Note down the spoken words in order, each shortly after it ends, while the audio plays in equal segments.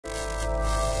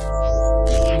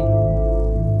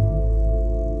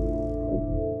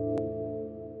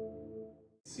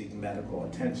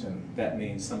That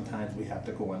means sometimes we have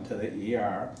to go into the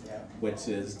ER, Yeah. which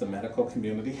is the medical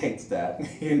community hates that,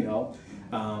 you know.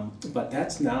 But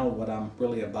that's now what I'm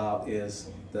really about, is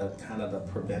the kind of the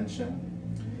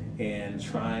prevention and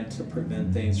trying to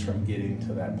prevent things from getting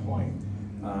to that point.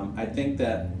 I think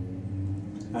that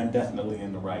I'm definitely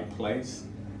in the right place.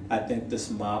 I think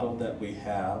this model that we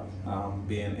have,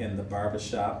 being in the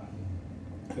barbershop,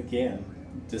 again,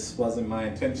 this wasn't my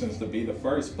intentions to be the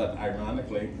first, but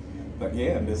ironically,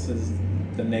 again, this is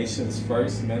the nation's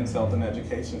first men's health and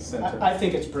education center. I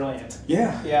think it's brilliant.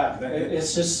 Yeah. Yeah,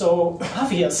 it's just so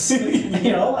obvious.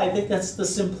 You know, I think that's the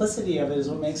simplicity of it is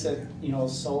what makes it, you know,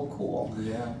 so cool.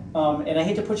 Yeah. And I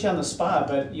hate to put you on the spot,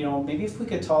 but, you know, maybe if we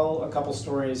could tell a couple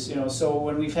stories, you know, so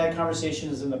when we've had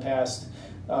conversations in the past,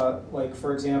 like,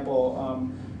 for example,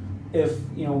 if,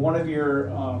 you know, one of your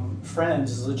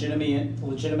friends is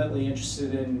legitimately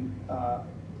interested in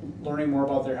learning more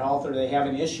about their health, or they have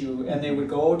an issue, and they would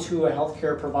go to a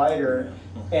healthcare provider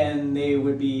and they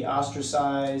would be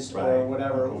ostracized or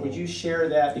whatever, would you share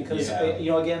that? Because,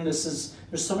 you know, again, there's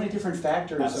so many different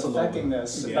factors affecting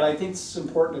this, but I think it's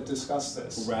important to discuss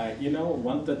this. Right. You know,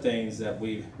 one of the things that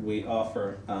we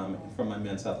offer from my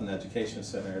Men's Health and Education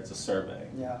Center, it's a survey.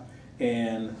 Yeah.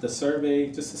 And the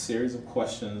survey, just a series of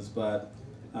questions, but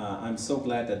I'm so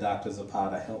glad that Dr.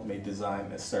 Zapata helped me design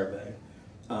this survey.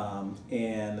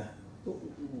 And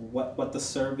what the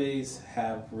surveys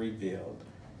have revealed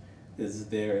is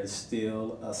there is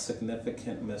still a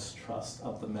significant mistrust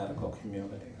of the medical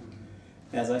community.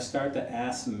 As I start to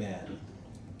ask men,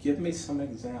 give me some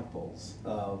examples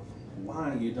of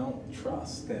why you don't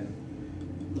trust, and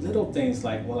little things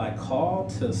like, well, I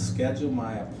called to schedule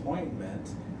my appointment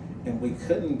and we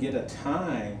couldn't get a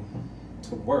time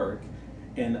to work,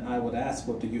 and I would ask,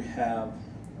 well, do you have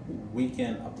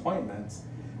weekend appointments?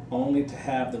 Only to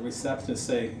have the receptionist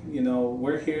say, you know,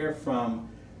 we're here from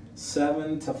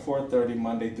 7 to 4:30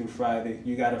 Monday through Friday.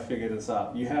 You got to figure this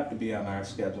out. You have to be on our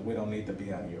schedule. We don't need to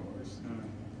be on yours.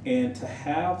 And to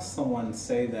have someone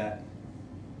say that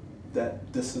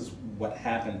this is what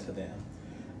happened to them.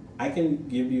 I can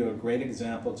give you a great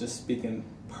example, just speaking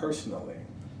personally.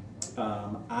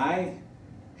 I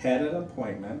had an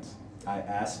appointment. I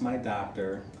asked my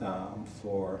doctor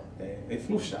for a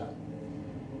flu shot.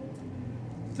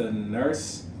 The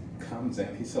nurse comes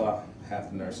in. He saw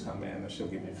have the nurse come in and she'll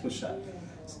give me a flu shot.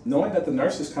 Knowing that the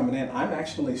nurse is coming in, I'm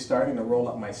actually starting to roll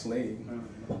up my sleeve.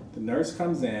 The nurse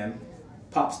comes in,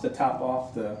 pops the top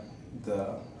off the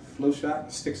flu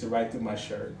shot, sticks it right through my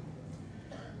shirt.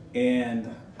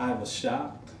 And I was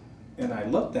shocked, and I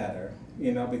looked at her,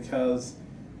 you know, because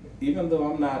even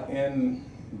though I'm not in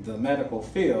the medical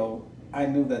field, I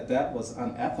knew that that was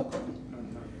unethical.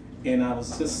 And I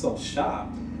was just so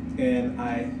shocked. And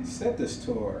I said this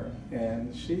to her,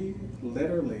 and she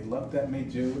literally looked at me,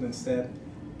 Jude, and said,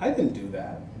 I didn't do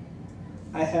that.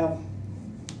 I have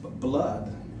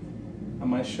blood on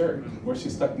my shirt where she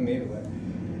stuck the needle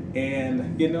in.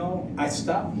 And, you know, I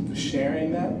stopped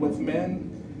sharing that with men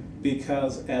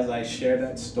because as I share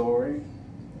that story,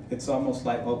 it's almost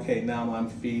like, okay, now I'm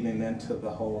feeding into the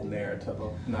whole narrative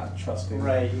of not trusting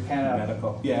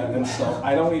medical. Yeah, and so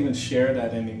I don't even share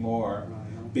that anymore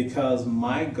because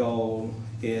my goal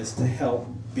is to help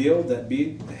build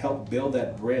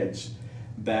that bridge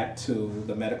back to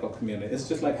the medical community. It's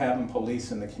just like having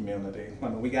police in the community. I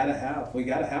mean, we gotta have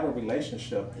a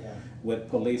relationship with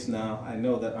police. Now, I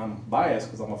know that I'm biased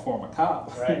because I'm a former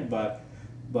cop, right?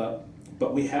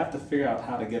 But we have to figure out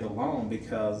how to get along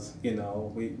because, you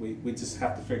know, we just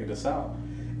have to figure this out.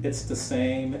 It's the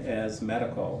same as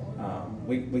medical.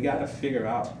 We got to figure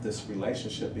out this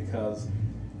relationship because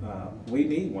we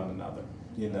need one another,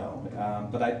 you know.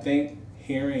 But I think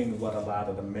hearing what a lot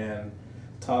of the men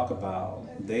talk about,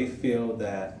 they feel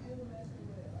that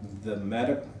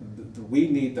we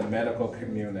need the medical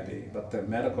community, but the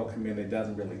medical community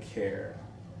doesn't really care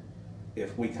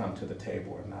if we come to the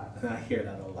table or not. And I hear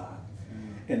that a lot.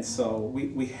 And so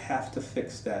we have to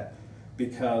fix that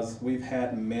because we've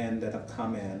had men that have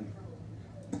come in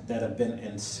that have been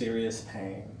in serious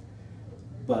pain,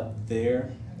 but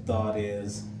their thought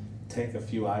is take a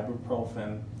few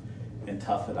ibuprofen and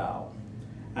tough it out.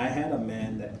 I had a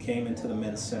man that came into the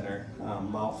men's center,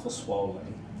 mouth was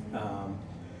swollen.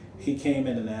 He came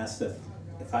in and asked if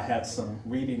I had some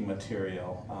reading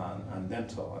material on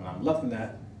dental, and I'm looking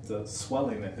at the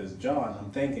swelling in his jaw and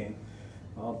I'm thinking,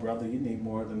 oh, brother, you need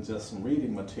more than just some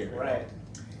reading material. Right.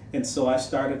 And so I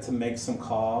started to make some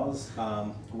calls.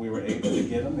 We were able to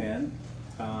get him in.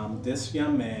 This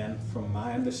young man, from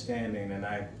my understanding, and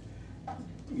I,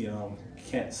 you know,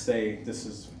 can't say this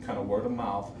is kind of word of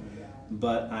mouth,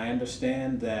 but I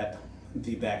understand that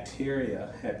the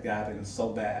bacteria had gotten so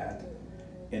bad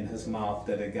in his mouth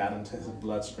that it got into his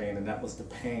bloodstream, and that was the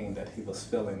pain that he was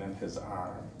feeling in his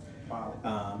arm.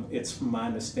 Wow. It's my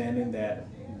understanding that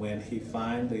when he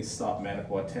finally sought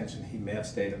medical attention, he may have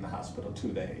stayed in the hospital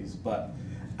 2 days, but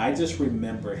I just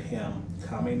remember him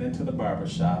coming into the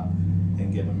barbershop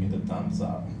and giving me the thumbs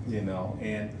up, you know,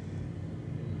 and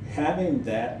having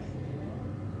that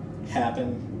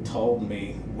happen told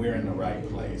me we're in the right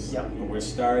place. Yep. We're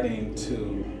starting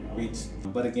to reach,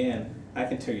 but again, I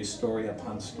can tell you story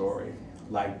upon story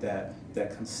like that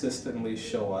that consistently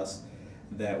show us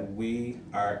that we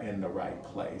are in the right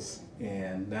place.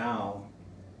 And now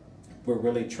we're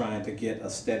really trying to get a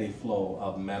steady flow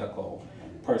of medical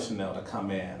personnel to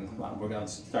come in. We're going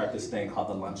to start this thing called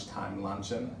the lunchtime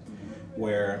luncheon,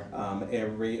 where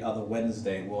every other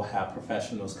Wednesday we'll have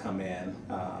professionals come in,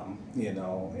 you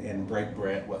know, and break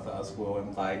bread with us. We'll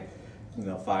invite, you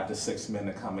know, 5 to 6 men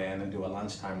to come in and do a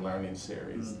lunchtime learning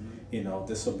series. You know,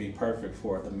 this will be perfect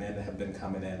for the men that have been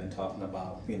coming in and talking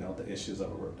about, you know, the issues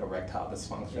of erectile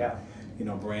dysfunction. Yeah. You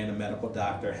know, bring a medical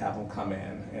doctor, have them come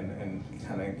in and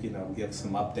kind of, you know, give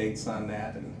some updates on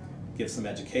that and give some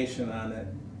education on it.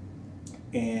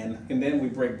 And then we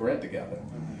break bread together.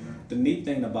 The neat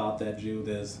thing about that, Jude,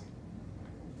 is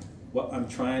what I'm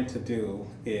trying to do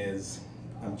is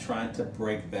I'm trying to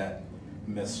break that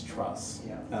mistrust.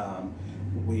 Yeah.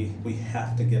 We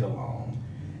have to get along.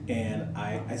 And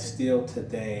I still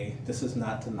today, this is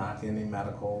not to knock any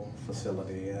medical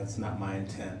facility, that's not my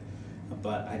intent,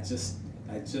 but I just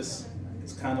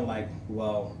it's kind of like,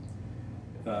 well,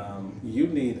 you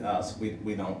need us,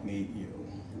 we don't need you.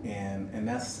 And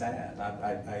that's sad.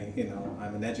 I you know,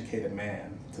 I'm an educated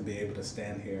man to be able to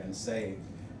stand here and say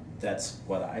that's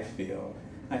what I feel.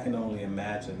 I can only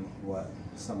imagine what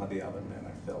some of the other men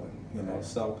are feeling, you know.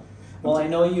 So, well, I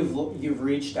know you've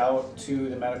reached out to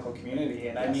the medical community,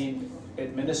 and yes. I mean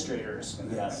administrators in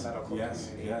the yes. medical yes.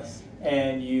 community. Yes.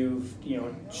 And you've, you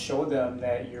know, showed them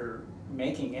that you're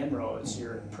making inroads,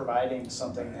 you're providing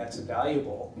something that's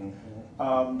valuable,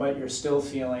 but you're still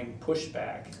feeling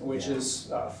pushback, which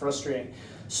is frustrating.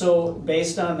 So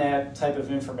based on that type of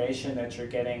information that you're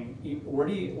getting,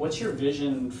 what's your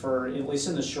vision for, at least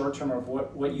in the short term, of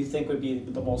what you think would be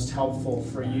the most helpful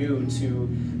for you to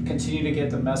continue to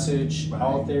get the message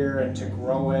out there and to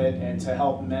grow it and to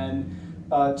help men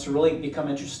to really become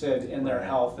interested in their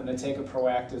health and to take a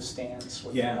proactive stance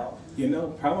with their health? You know,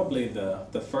 probably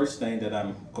the first thing that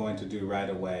I'm going to do right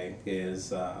away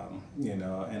is, you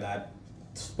know, and I've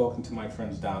spoken to my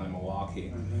friends down in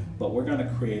Milwaukee, but we're going to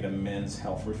create a men's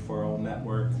health referral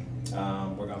network.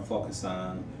 We're going to focus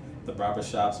on the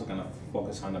barbershops, we're going to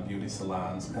focus on the beauty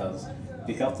salons, because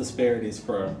the health disparities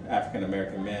for African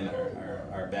American men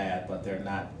are bad, but they're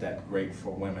not that great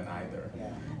for women either.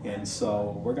 And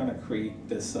so we're going to create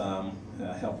this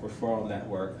health referral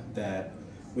network that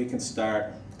we can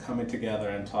start coming together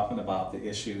and talking about the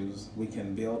issues. We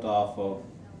can build off of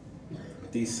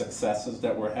these successes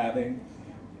that we're having,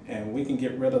 and we can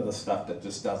get rid of the stuff that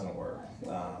just doesn't work.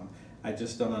 I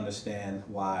just don't understand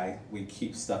why we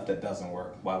keep stuff that doesn't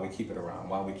work, why we keep it around,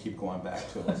 why we keep going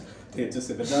back to it. If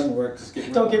it doesn't work, just get rid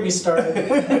of it. Don't get me started.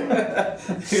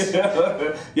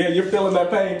 Yeah, you're feeling that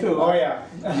pain too. Oh yeah.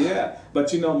 Yeah,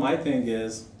 but you know, my thing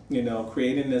is, you know,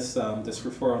 creating this this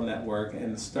referral network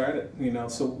and start it. You know,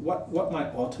 so what my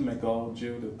ultimate goal,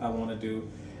 Jude, I want to do,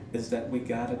 is that we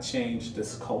got to change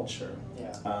this culture.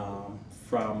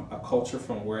 From a culture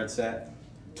from where it's at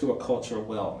to a culture of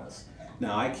wellness.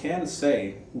 Now, I can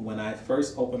say, when I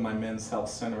first opened my men's health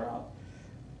center up,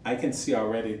 I can see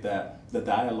already that the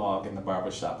dialogue in the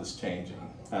barbershop is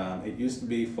changing. It used to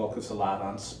be focused a lot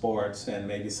on sports and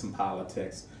maybe some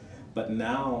politics, but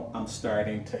now I'm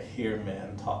starting to hear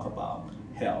men talk about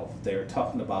health. They're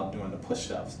talking about doing the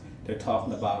push-ups. They're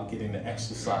talking about getting the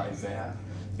exercise in.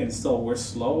 And so we're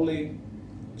slowly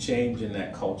changing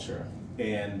that culture.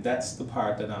 And that's the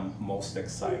part that I'm most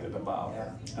excited about.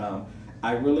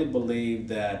 I really believe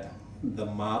that the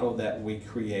model that we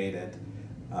created,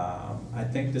 I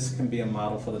think this can be a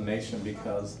model for the nation,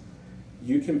 because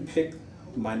you can pick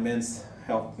my men's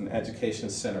health and education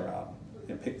center up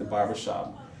and pick the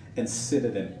barbershop and sit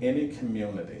it in any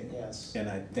community. And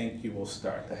I think you will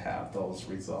start to have those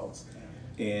results.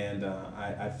 And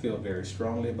I feel very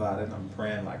strongly about it. I'm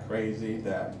praying like crazy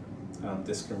that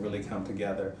this can really come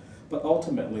together. But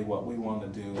ultimately, what we want to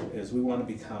do is we want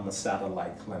to become a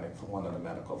satellite clinic for one of the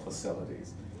medical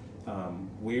facilities.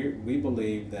 We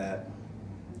believe that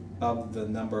of the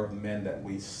number of men that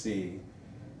we see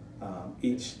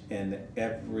each and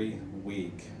every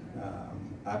week,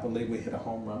 I believe we hit a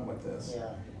home run with this.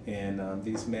 And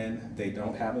these men, they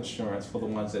don't have insurance. For the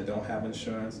ones that don't have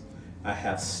insurance, I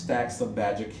have stacks of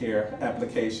Badger Care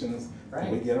applications. Right.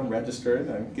 We get them registered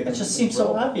and get them. It just seems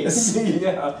so obvious.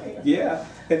 Yeah.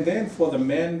 And then for the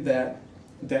men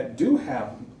that do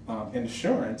have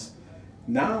insurance,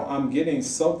 now I'm getting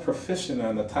so proficient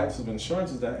on the types of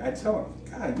insurances that I tell them,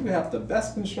 God, you have the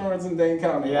best insurance in Dane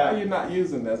County. Yeah. Why are you not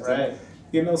using this? Right. And,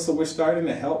 you know, so we're starting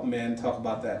to help men talk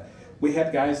about that. We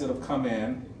had guys that have come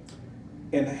in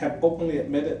and have openly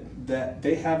admitted that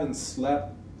they haven't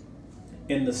slept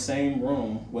in the same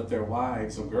room with their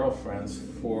wives or girlfriends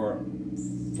for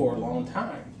a long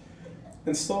time.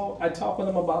 And so I talk with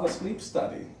them about a sleep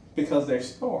study because they're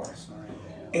sore.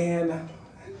 And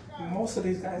most of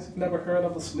these guys have never heard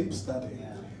of a sleep study.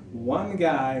 Yeah. One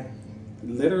guy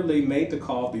literally made the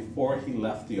call before he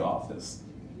left the office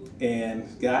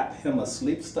and got him a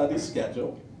sleep study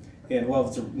schedule, and well,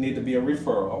 it need to be a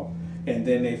referral. And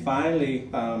then they finally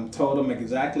told him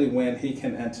exactly when he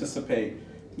can anticipate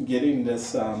getting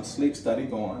this sleep study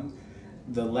going.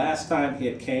 The last time he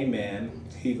had came in,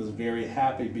 he was very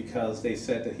happy because they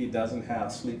said that he doesn't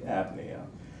have sleep apnea,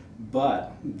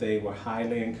 but they were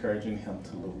highly encouraging him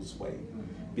to lose weight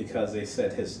because they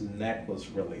said his neck was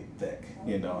really thick,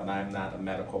 you know, and I'm not a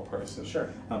medical person. Sure.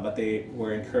 But they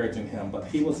were encouraging him, but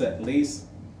he was at least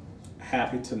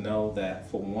happy to know that,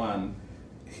 for one,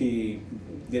 he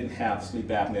didn't have sleep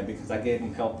apnea because I gave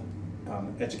him health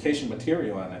education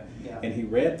material on it. Yeah. And he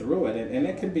read through it, and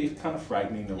it can be kind of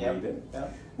frightening to read it.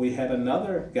 Yep. We had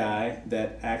another guy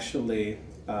that actually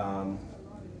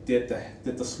did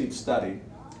the sleep study,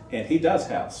 and he does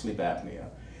have sleep apnea.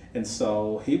 And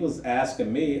so he was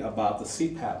asking me about the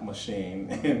CPAP machine,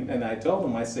 and I told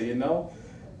him, I said, you know,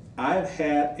 I've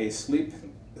had a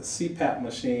CPAP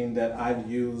machine that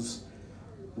I've used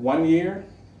 1 year.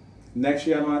 Next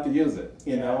year I don't have to use it,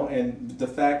 you know, and the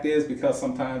fact is, because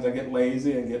sometimes I get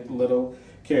lazy and get a little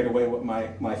carried away with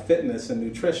my fitness and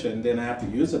nutrition, then I have to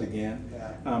use it again.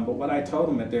 Yeah. But what I told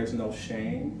him, that there's no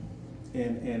shame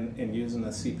in using a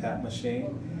CPAP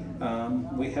machine.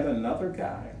 We had another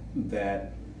guy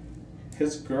that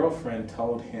his girlfriend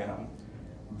told him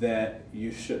that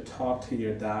you should talk to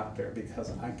your doctor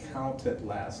because I counted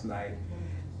last night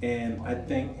and I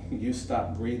think you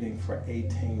stopped breathing for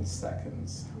 18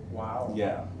 seconds. Wow.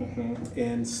 Yeah.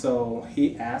 And so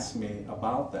he asked me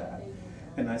about that.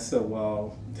 And I said,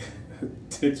 well,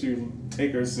 did you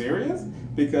take her serious?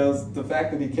 Because the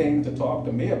fact that he came to talk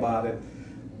to me about it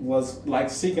was like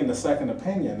seeking a second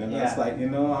opinion. And that's like, you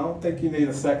know, I don't think you need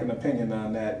a second opinion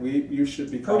on that. You should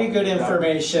be pretty good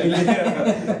information.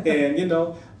 Yeah. And, you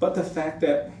know, but the fact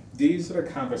that these are the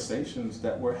conversations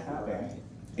that we're having.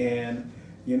 And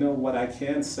you know, what I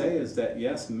can say is that,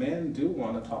 yes, men do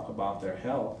want to talk about their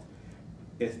health.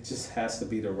 It just has to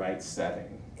be the right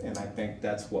setting. And I think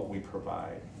that's what we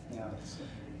provide. Yeah.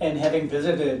 And having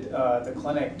visited the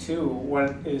clinic too,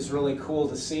 what is really cool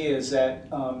to see is that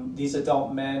these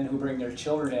adult men who bring their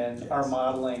children in are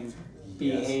modeling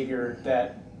behavior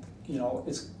that, you know,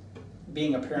 is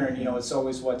being a parent, you know, it's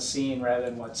always what's seen rather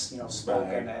than what's, you know,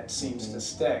 spoken that seems to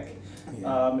stick.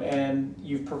 And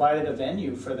you've provided a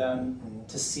venue for them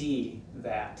to see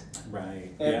that.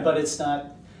 Right. But it's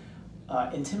not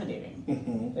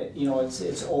intimidating. You know,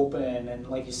 it's open, and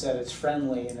like you said, it's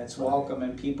friendly and it's welcome,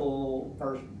 and people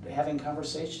are having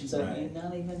conversations that may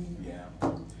not even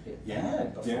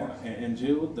had before. Yeah. And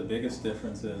Jude, the biggest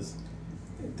difference is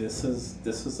this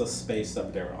is a space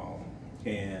of their own.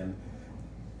 And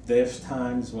there's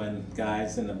times when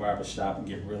guys in the barbershop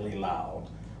get really loud.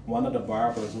 One of the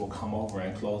barbers will come over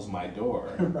and close my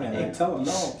door. And I tell them,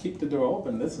 no, keep the door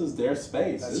open. This is their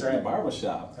space. This is the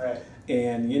barbershop.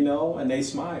 And, you know, and they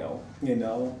smile, you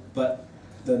know. But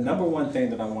the number one thing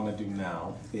that I want to do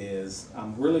now is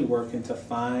I'm really working to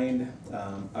find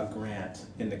a grant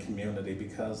in the community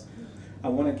because I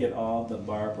want to get all the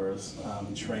barbers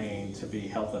trained to be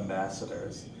health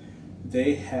ambassadors.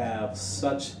 They have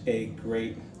such a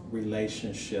great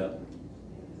relationship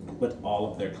with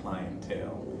all of their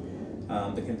clientele.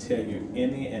 They can tell you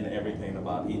any and everything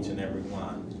about each and every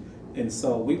one. And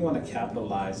so we want to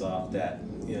capitalize off that,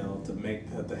 you know,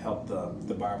 to help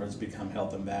the barbers become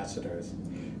health ambassadors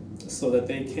so that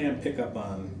they can pick up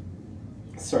on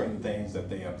certain things that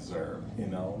they observe, you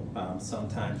know.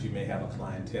 Sometimes you may have a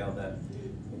clientele that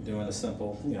doing a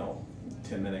simple, you know,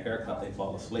 10-minute haircut, they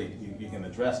fall asleep. You can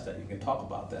address that, you can talk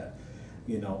about that.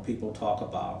 You know, people talk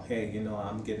about, hey, you know,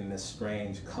 I'm getting this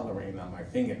strange coloring on my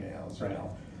fingernails, you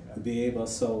know. Be able,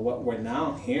 so what we're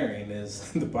now hearing is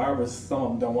the barbers, some of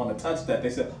them don't want to touch that. They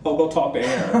said, oh, go talk to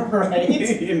Aaron.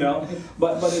 You know,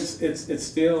 but it's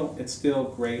still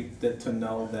great to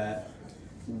know that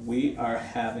we are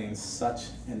having such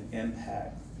an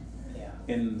impact. Yeah.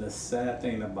 And the sad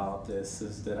thing about this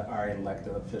is that our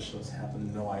elected officials have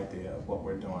no idea what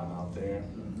we're doing out there,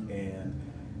 and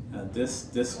this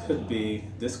could be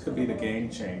the game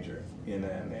changer, you know.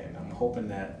 And I'm hoping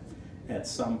that at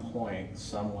some point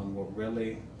someone will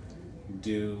really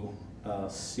do a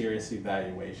serious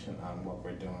evaluation on what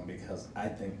we're doing, because I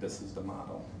think this is the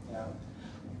model. Yeah.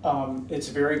 It's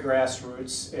very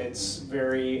grassroots. It's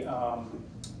very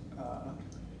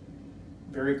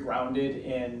very grounded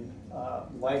in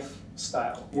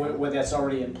lifestyle, where that's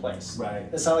already in place. Right.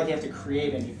 It's not like you have to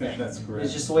create anything. That's correct.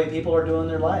 It's just the way people are doing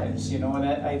their lives, you know. And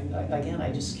again,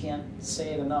 I just can't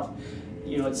say it enough.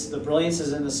 You know, it's the brilliance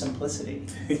is in the simplicity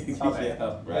of it.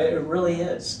 Yeah, right. It really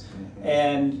is.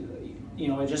 And you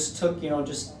know, it just took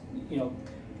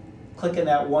clicking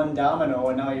that one domino,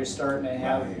 and now you're starting to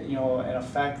have an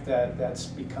effect that's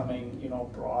becoming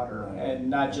broader, and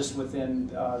not just within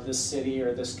this city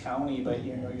or this county, but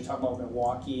you're talking about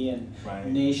Milwaukee and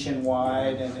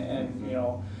nationwide, and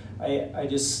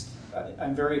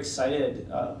I'm very excited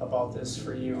about this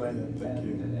for you, and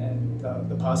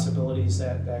the possibilities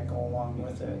that go along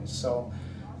with it. So.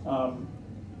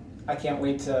 I can't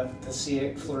wait to see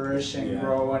it flourish and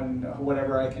grow, and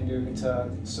whatever I can do to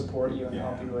support you and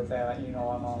help you with that, I'm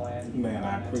all in. Man,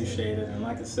 I appreciate it. And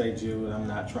like I say, Jude, I'm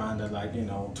not trying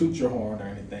to toot your horn or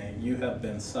anything. You have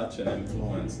been such an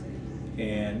influence.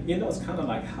 And, it's kind of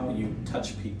like how you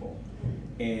touch people.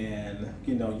 And,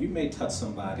 you may touch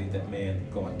somebody that may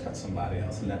go and touch somebody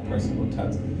else, and that person will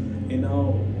touch.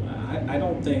 I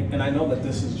don't think, and I know that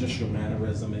this is just your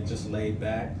mannerism and just laid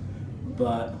back,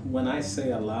 but when I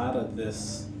say a lot of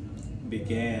this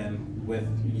began with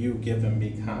you giving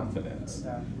me confidence,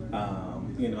 I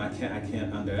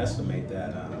can't underestimate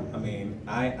that.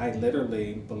 I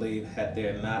literally believe, had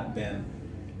there not been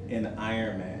an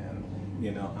Ironman,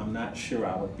 I'm not sure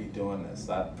I would be doing this.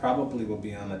 I probably would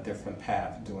be on a different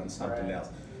path doing something else.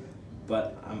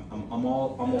 But I'm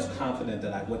almost confident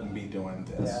that I wouldn't be doing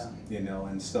this,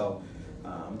 and so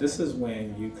this is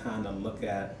when you kind of look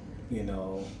at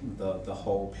the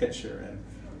whole picture,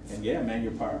 and yeah, man,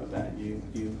 you're part of that.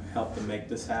 You helped to make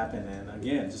this happen, and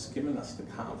again, just giving us the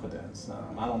confidence.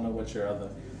 I don't know what your other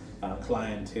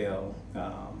clientele.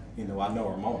 I know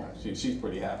Ramona. She's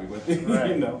pretty happy with it.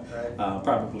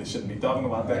 Probably shouldn't be talking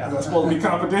about that because that's supposed to be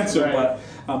confidential.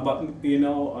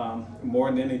 But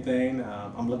more than anything,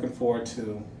 I'm looking forward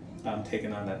to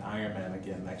taking on that Ironman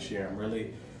again next year. I'm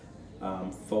really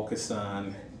focused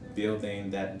on building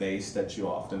that base that you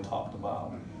often talked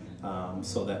about,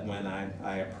 so that when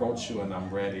I approach you and I'm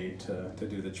ready to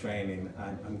do the training,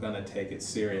 I'm going to take it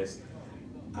serious.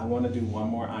 I want to do one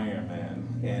more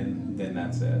Ironman, and then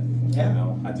that's it.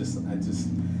 I just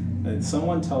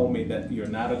someone told me that you're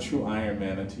not a true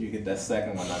Ironman until you get that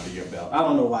second one under your belt. I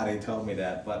don't know why they told me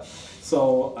that, but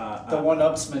so the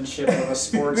one-upsmanship of a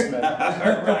sportsman.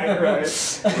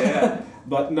 right. Yeah.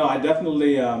 But no, I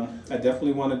definitely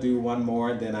want to do one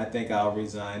more. Then I think I'll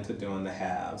resign to doing the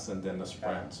halves and then the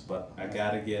sprints. But I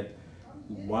got to get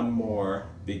one more,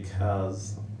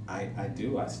 because I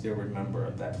still remember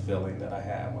that feeling that I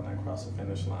had when I crossed the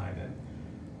finish line, and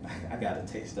I got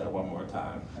to taste that one more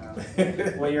time.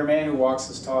 Well, you're a man who walks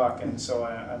his talk, and so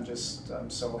I'm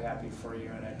so happy for you,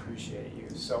 and I appreciate you.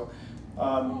 So.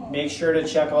 Make sure to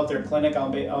check out their clinic.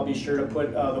 I'll be sure to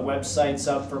put the websites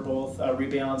up for both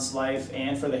Rebalanced Life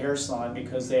and for the hair salon,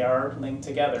 because they are linked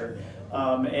together.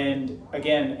 And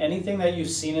again, anything that you've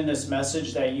seen in this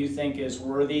message that you think is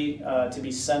worthy to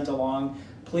be sent along,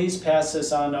 please pass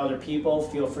this on to other people.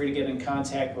 Feel free to get in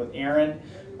contact with Aaron.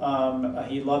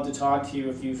 He'd love to talk to you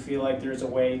if you feel like there's a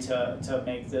way to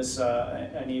make this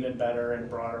an even better and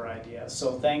broader idea.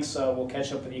 So thanks. We'll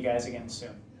catch up with you guys again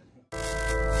soon.